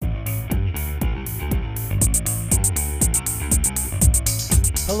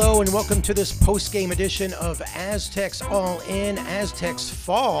Hello and welcome to this post-game edition of Aztecs All In. Aztecs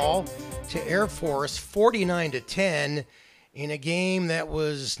fall to Air Force 49-10 in a game that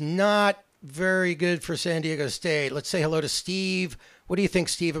was not very good for San Diego State. Let's say hello to Steve. What do you think,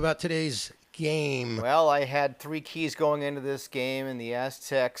 Steve, about today's game? Well, I had 3 keys going into this game, and the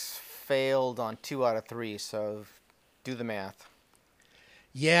Aztecs failed on 2 out of 3, so do the math.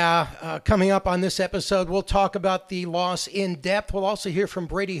 Yeah, coming up on this episode, we'll talk about the loss in depth. We'll also hear from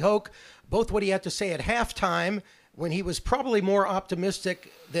Brady Hoke, both what he had to say at halftime when he was probably more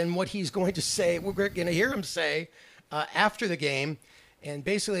optimistic than what he's going to say. We're going to hear him say after the game. And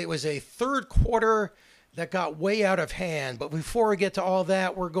basically, it was a third quarter that got way out of hand. But before we get to all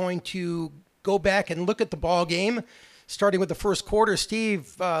that, we're going to go back and look at the ball game, starting with the first quarter.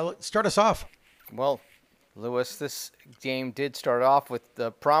 Steve, start us off. Well, Lewis, this game did start off with the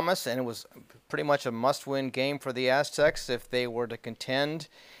promise, and it was pretty much a must-win game for the Aztecs if they were to contend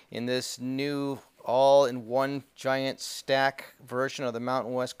in this new all-in-one giant stack version of the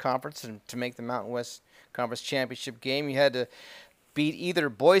Mountain West Conference. And to make the Mountain West Conference Championship game, you had to beat either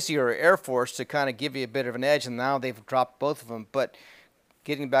Boise or Air Force to kind of give you a bit of an edge, and now they've dropped both of them. But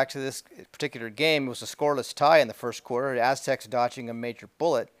getting back to this particular game, it was a scoreless tie in the first quarter, the Aztecs dodging a major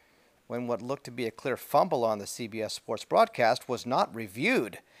bullet when what looked to be a clear fumble on the CBS Sports broadcast was not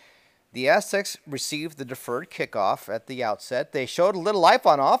reviewed. The Aztecs received the deferred kickoff at the outset. They showed a little life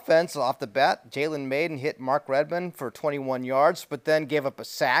on offense off the bat. Jalen Maiden hit Mark Redmond for 21 yards, but then gave up a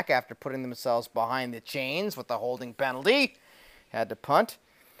sack after putting themselves behind the chains with a holding penalty. Had to punt.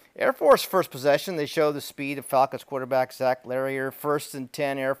 Air Force first possession, they showed the speed of Falcons quarterback Zach Larrier. 1st and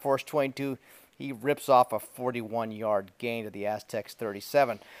 10, Air Force 22. He rips off a 41-yard gain to the Aztecs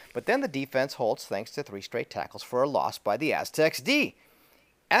 37. But then the defense holds thanks to 3 straight tackles for a loss by the Aztecs D.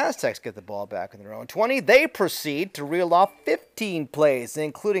 Aztecs get the ball back in their own 20. They proceed to reel off 15 plays,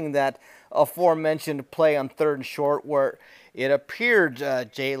 including that aforementioned play on 3rd and short where it appeared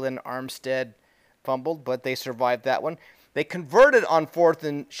Jalen Armstead fumbled, but they survived that one. They converted on 4th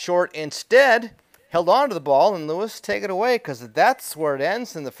and short instead, held on to the ball, and Lewis, take it away, because that's where it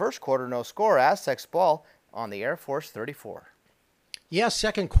ends in the first quarter. No score. Aztecs ball on the Air Force 34. Yeah,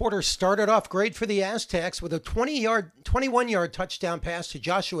 second quarter started off great for the Aztecs with a 21-yard touchdown pass to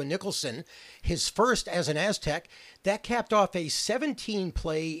Joshua Nicholson, his first as an Aztec. That capped off a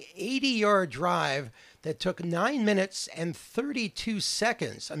 17-play, 80-yard drive that took 9 minutes and 32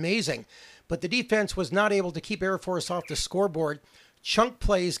 seconds. Amazing. But the defense was not able to keep Air Force off the scoreboard. Chunk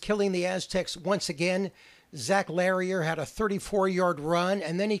plays killing the Aztecs once again. Zach Larrier had a 34-yard run,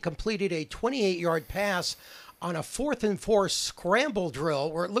 and then he completed a 28-yard pass on a 4th and 4 scramble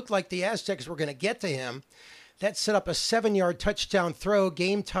drill where it looked like the Aztecs were going to get to him. That set up a 7-yard touchdown throw,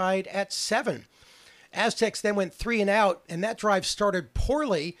 game tied at 7. Aztecs then went 3 and out, and that drive started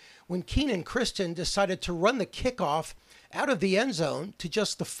poorly when Keenan Christon decided to run the kickoff out of the end zone to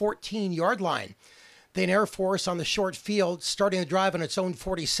just the 14-yard line. Then Air Force on the short field, starting the drive on its own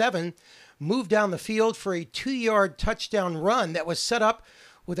 47, moved down the field for a 2-yard touchdown run that was set up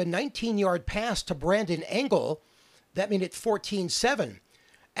with a 19-yard pass to Brandon Engel. That made it 14-7.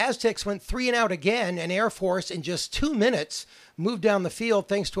 Aztecs went 3 and out again, and Air Force in just 2 minutes moved down the field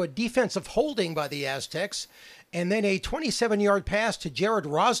thanks to a defensive holding by the Aztecs, and then a 27-yard pass to Jared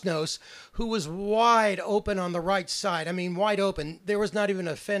Rosnos, who was wide open on the right side. I mean, wide open. There was not even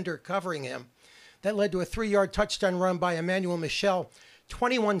a defender covering him. That led to a 3-yard touchdown run by Emmanuel Michel,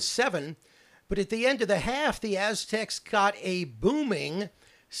 21-7. But at the end of the half, the Aztecs got a booming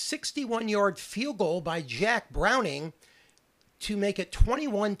 61-yard field goal by Jack Browning to make it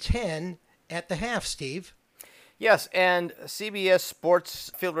 21-10 at the half, Steve. Yes, and CBS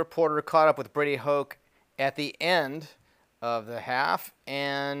Sports field reporter caught up with Brady Hoke at the end of the half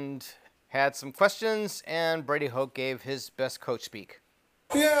and had some questions, and Brady Hoke gave his best coach speak.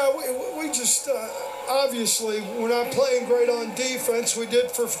 Yeah, we just, obviously, we're not playing great on defense. We did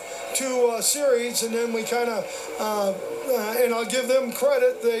for 2 series, and then we kind of, and I'll give them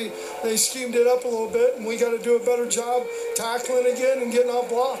credit, they schemed it up a little bit, and we got to do a better job tackling again and getting our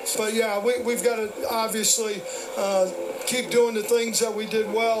blocks. But yeah, we've got to obviously keep doing the things that we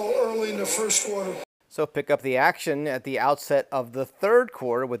did well early in the first quarter. So pick up the action at the outset of the third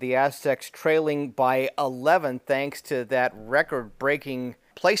quarter with the Aztecs trailing by 11 thanks to that record-breaking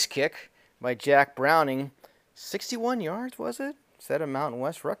place kick by Jack Browning. 61 yards, was it? Set a Mountain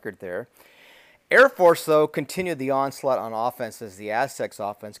West record there. Air Force, though, continued the onslaught on offense as the Aztecs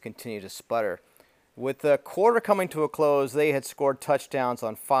offense continued to sputter. With the quarter coming to a close, they had scored touchdowns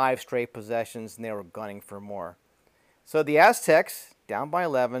on 5 straight possessions, and they were gunning for more. So the Aztecs, down by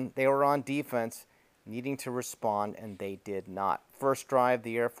 11, they were on defense. needing to respond, and they did not. First drive,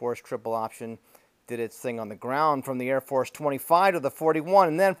 the Air Force triple option did its thing on the ground from the Air Force 25 to the 41,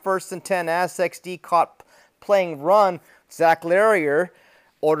 and then 1st and 10, Aztecs D caught playing run. Zach Larrier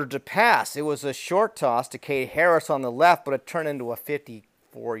ordered to pass. It was a short toss to Cade Harris on the left, but it turned into a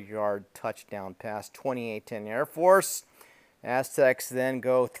 54-yard touchdown pass, 28-10 Air Force. Aztecs then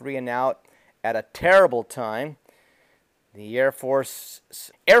go 3 and out at a terrible time. The Air Force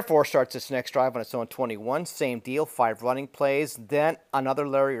starts its next drive on its own 21. Same deal, 5 running plays. Then another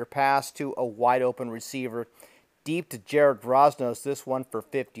Larrier pass to a wide-open receiver deep to Jared Rosnos. This one for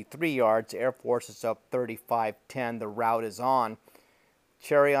 53 yards. Air Force is up 35-10. The route is on.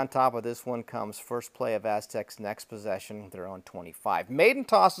 Cherry on top of this one comes first play of Aztecs' next possession, their own 25. Maiden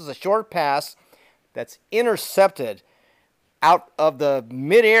tosses a short pass that's intercepted out of the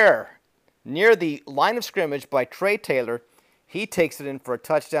midair near the line of scrimmage by Trey Taylor. He takes it in for a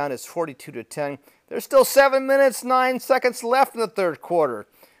touchdown. It's 42-10. There's still 7 minutes, 9 seconds left in the third quarter.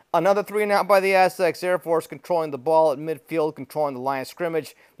 Another 3 and out by the Aztecs. Air Force controlling the ball at midfield, controlling the line of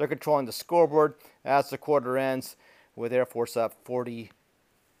scrimmage. They're controlling the scoreboard as the quarter ends with Air Force up 42-10.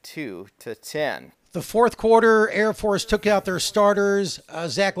 The fourth quarter, Air Force took out their starters.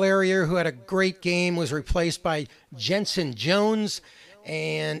 Zach Larrier, who had a great game, was replaced by Jensen Jones.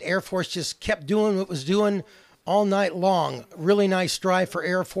 And Air Force just kept doing what it was doing all night long. Really nice drive for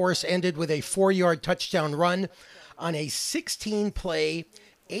Air Force. Ended with a 4-yard touchdown run on a 16-play,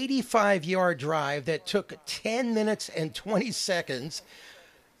 85-yard drive that took 10 minutes and 20 seconds.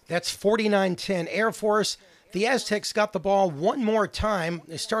 That's 49-10 Air Force. The Aztecs got the ball one more time.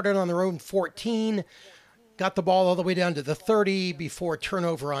 They started on their own 14, got the ball all the way down to the 30 before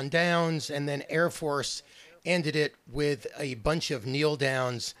turnover on downs, and then Air Force ended it with a bunch of kneel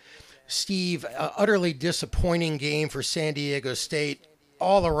downs. Steve, utterly disappointing game for San Diego State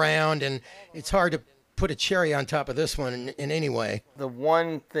all around, and it's hard to put a cherry on top of this one in any way. The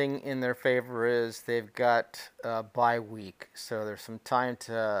one thing in their favor is they've got a bye week, so there's some time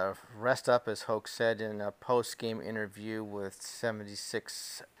to rest up, as Hoke said in a post-game interview with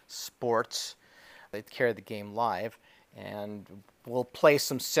 76 Sports. They carried the game live, and we'll play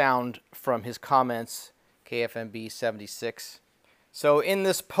some sound from his comments, KFMB 76. So in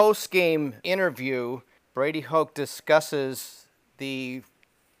this post-game interview, Brady Hoke discusses the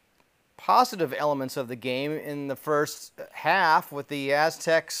positive elements of the game in the first half, with the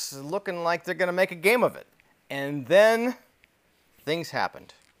Aztecs looking like they're going to make a game of it. And then things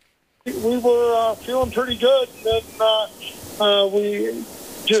happened. We were feeling pretty good, and then we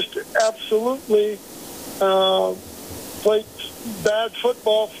just absolutely played bad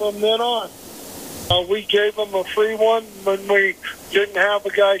football from then on. We gave them a free one when we didn't have a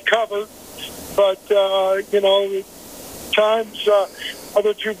guy covered, but times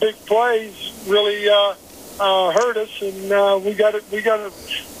other 2 big plays really hurt us, and we got to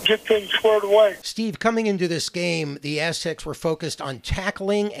get things squared away. Steve, coming into this game, the Aztecs were focused on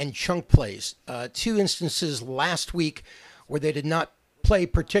tackling and chunk plays. 2 instances last week where they did not play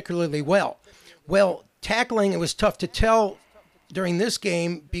particularly well. Well, tackling, it was tough to tell during this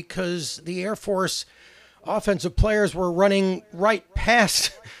game because the Air Force offensive players were running right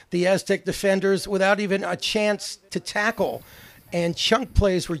past the Aztec defenders without even a chance to tackle. And chunk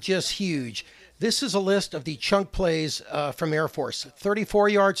plays were just huge. This is a list of the chunk plays from Air Force. 34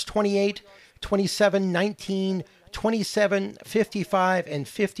 yards, 28, 27, 19, 27, 55, and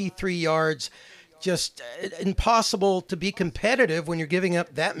 53 yards. Just impossible to be competitive when you're giving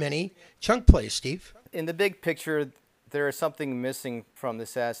up that many chunk plays, Steve. In the big picture, there is something missing from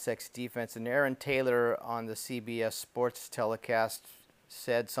this Aztecs defense, and Aaron Taylor on the CBS Sports telecast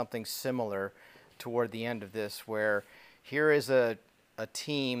said something similar toward the end of this, where here is a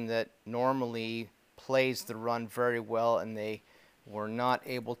team that normally plays the run very well, and they were not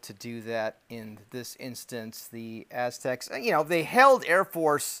able to do that in this instance. The Aztecs, they held Air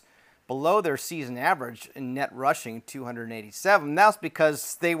Force below their season average in net rushing, 287. That's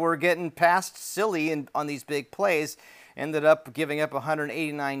because they were getting past silly on these big plays, ended up giving up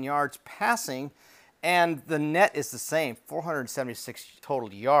 189 yards passing, and the net is the same, 476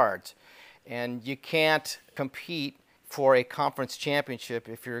 total yards. And you can't compete for a conference championship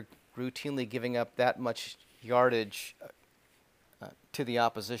if you're routinely giving up that much yardage to the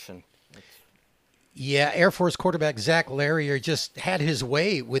opposition. Yeah, Air Force quarterback Zach Larrier just had his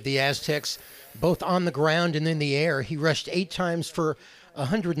way with the Aztecs, both on the ground and in the air. He rushed 8 times for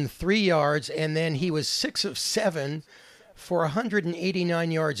 103 yards, and then he was 6 of 7 for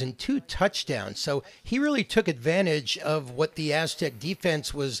 189 yards and 2 touchdowns. So he really took advantage of what the Aztec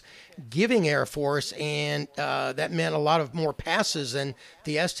defense was giving Air Force, and that meant a lot of more passes than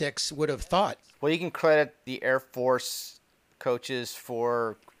the Aztecs would have thought. Well, you can credit the Air Force coaches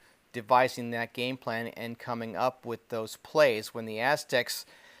for devising that game plan and coming up with those plays. When the Aztecs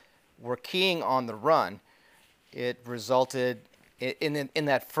were keying on the run, it resulted in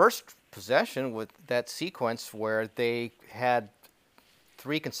that first possession with that sequence where they had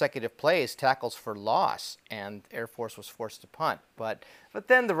 3 consecutive plays, tackles for loss, and Air Force was forced to punt. But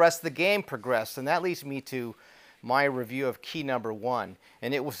then the rest of the game progressed, and that leads me to my review of key number 1.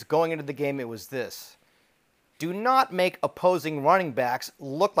 And it was going into the game, it was this: do not make opposing running backs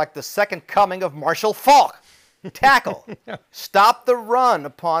look like the second coming of Marshall Faulk. Tackle. Stop the run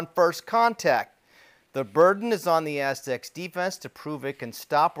upon first contact. The burden is on the Aztecs defense to prove it can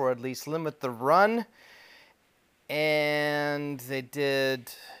stop or at least limit the run. And they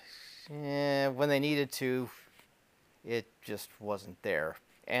did, when they needed to, it just wasn't there.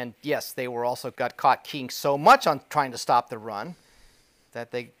 And yes, they were also got caught keying so much on trying to stop the run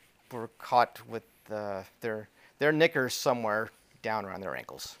that they were caught with their knickers somewhere down around their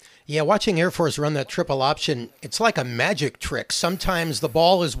ankles. Yeah, watching Air Force run that triple option, it's like a magic trick. Sometimes the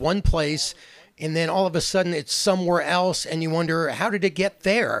ball is one place, and then all of a sudden it's somewhere else, and you wonder, how did it get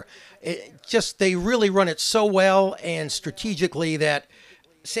there? They really run it so well and strategically that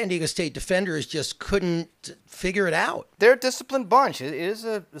San Diego State defenders just couldn't figure it out. They're a disciplined bunch. It is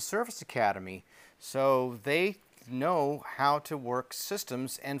a service academy, so they know how to work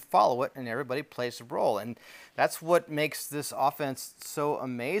systems and follow it, and everybody plays a role. And that's what makes this offense so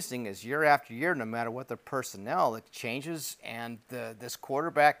amazing, is year after year, no matter what the personnel, it changes. And this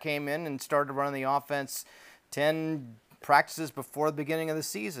quarterback came in and started running the offense 10 practices before the beginning of the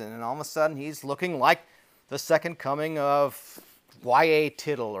season, and all of a sudden he's looking like the second coming of Y.A.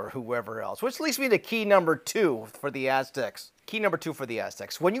 Tittle or whoever else, which leads me to key number 2 for the Aztecs. Key number 2 for the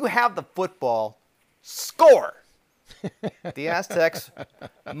Aztecs: when you have the football, score. The Aztecs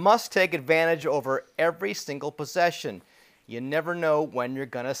must take advantage over every single possession. You never know when you're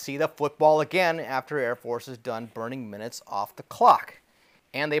going to see the football again after Air Force is done burning minutes off the clock.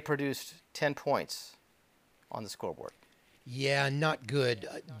 And they produced 10 points on the scoreboard. Yeah, not good.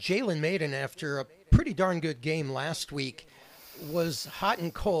 Jalen Maiden, after a pretty darn good game last week, was hot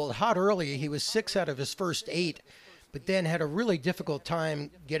and cold. Hot early, he was 6 out of his first 8, but then had a really difficult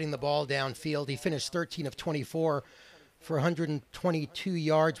time getting the ball downfield. He finished 13 of 24 for 122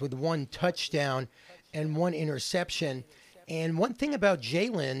 yards with 1 touchdown and 1 interception. And one thing about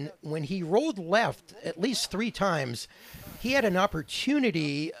Jalen, when he rolled left at least 3 times, he had an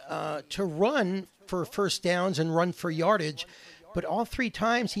opportunity to run for first downs and run for yardage, but all 3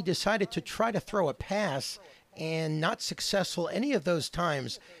 times he decided to try to throw a pass, and not successful any of those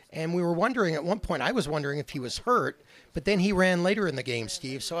times. And we were wondering at one point, I was wondering if he was hurt, but then he ran later in the game,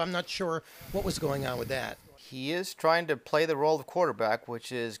 Steve, so I'm not sure what was going on with that. He is trying to play the role of quarterback,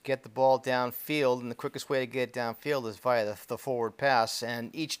 which is get the ball downfield, and the quickest way to get it downfield is via the forward pass.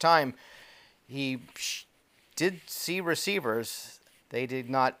 And each time he did see receivers, they did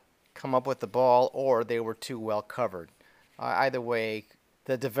not come up with the ball, or they were too well covered. Either way,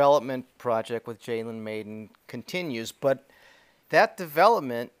 the development project with Jalen Maiden continues, but that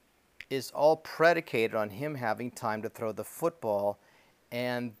development is all predicated on him having time to throw the football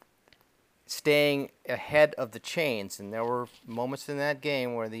and staying ahead of the chains. And there were moments in that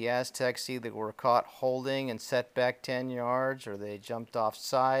game where the Aztecs either were caught holding and set back 10 yards, or they jumped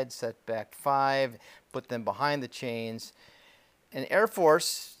offside, set back 5, put them behind the chains. And Air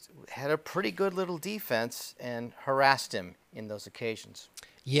Force had a pretty good little defense and harassed him in those occasions.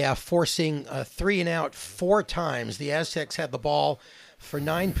 Yeah, forcing a 3 and out 4 times. The Aztecs had the ball for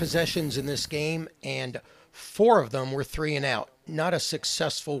 9 possessions in this game, and 4 of them were 3 and out. Not a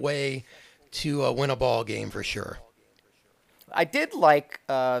successful way to win a ball game for sure. I did like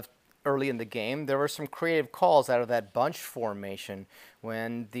early in the game, there were some creative calls out of that bunch formation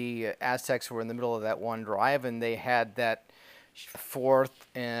when the Aztecs were in the middle of that one drive, and they had that 4th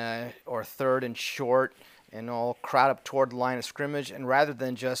or 3rd and short, and all crowd up toward the line of scrimmage. And rather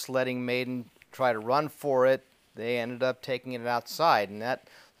than just letting Maiden try to run for it, they ended up taking it outside, and that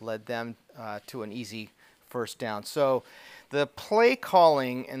led them to an easy first down. So the play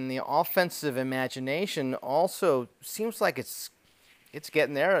calling and the offensive imagination also seems like it's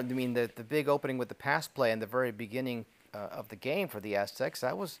getting there. I mean, the big opening with the pass play in the very beginning of the game for the Aztecs,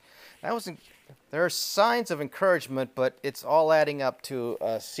 there are signs of encouragement, but it's all adding up to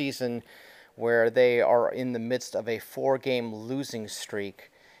a season where they are in the midst of a 4-game losing streak,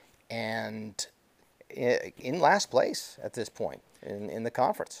 and in last place at this point in the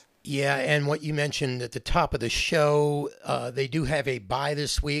conference. Yeah, and what you mentioned at the top of the show, they do have a bye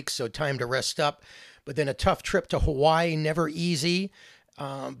this week, so time to rest up. But then a tough trip to Hawaii, never easy.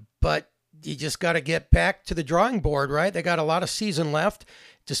 But you just got to get back to the drawing board, right? They got a lot of season left,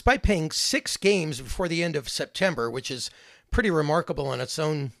 despite playing 6 games before the end of September, which is pretty remarkable on its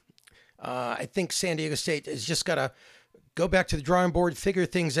own. I think San Diego State has just got to go back to the drawing board, figure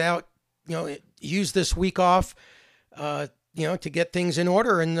things out, use this week off, to get things in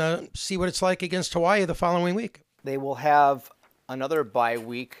order and see what it's like against Hawaii the following week. They will have another bye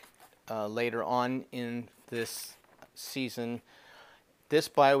week later on in this season. This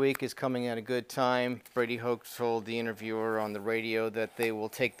bye week is coming at a good time. Brady Hoke told the interviewer on the radio that they will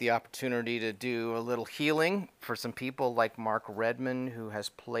take the opportunity to do a little healing for some people like Mark Redmond, who has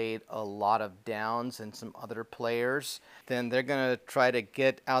played a lot of downs, and some other players. Then they're going to try to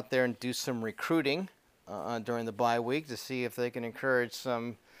get out there and do some recruiting during the bye week to see if they can encourage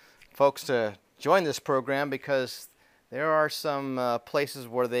some folks to join this program, because there are some places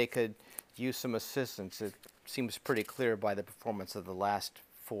where they could use some assistance. It seems pretty clear by the performance of the last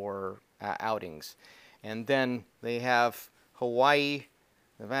 4 outings. And then they have Hawaii,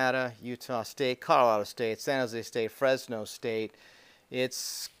 Nevada, Utah State, Colorado State, San Jose State, Fresno State.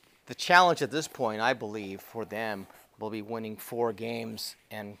 It's the challenge at this point, I believe, for them will be winning 4 games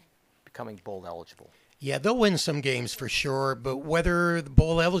and becoming bowl eligible. Yeah, they'll win some games for sure, but whether the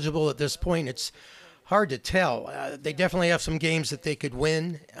bowl eligible at this point, it's hard to tell. They definitely have some games that they could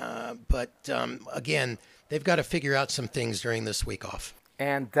win, but again, they've got to figure out some things during this week off.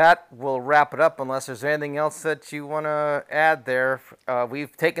 And that will wrap it up, unless there's anything else that you want to add there.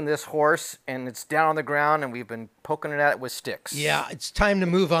 We've taken this horse, and it's down on the ground, and we've been poking it at it with sticks. Yeah, it's time to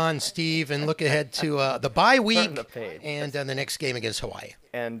move on, Steve, and look ahead to the bye week and the next game against Hawaii.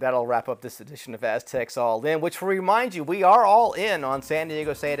 And that'll wrap up this edition of Aztecs All In, which will remind you, we are all in on San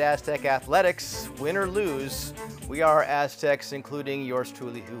Diego State Aztec athletics. Win or lose, we are Aztecs, including yours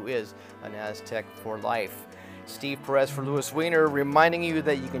truly, who is an Aztec for life. Steve Perez for Louis Weiner, reminding you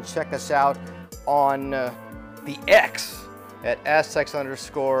that you can check us out on the X at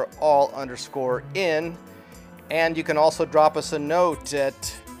Aztecs_all_in. And you can also drop us a note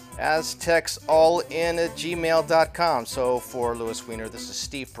at aztecsallin@gmail.com. So for Louis Weiner, this is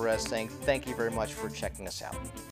Steve Perez saying thank you very much for checking us out.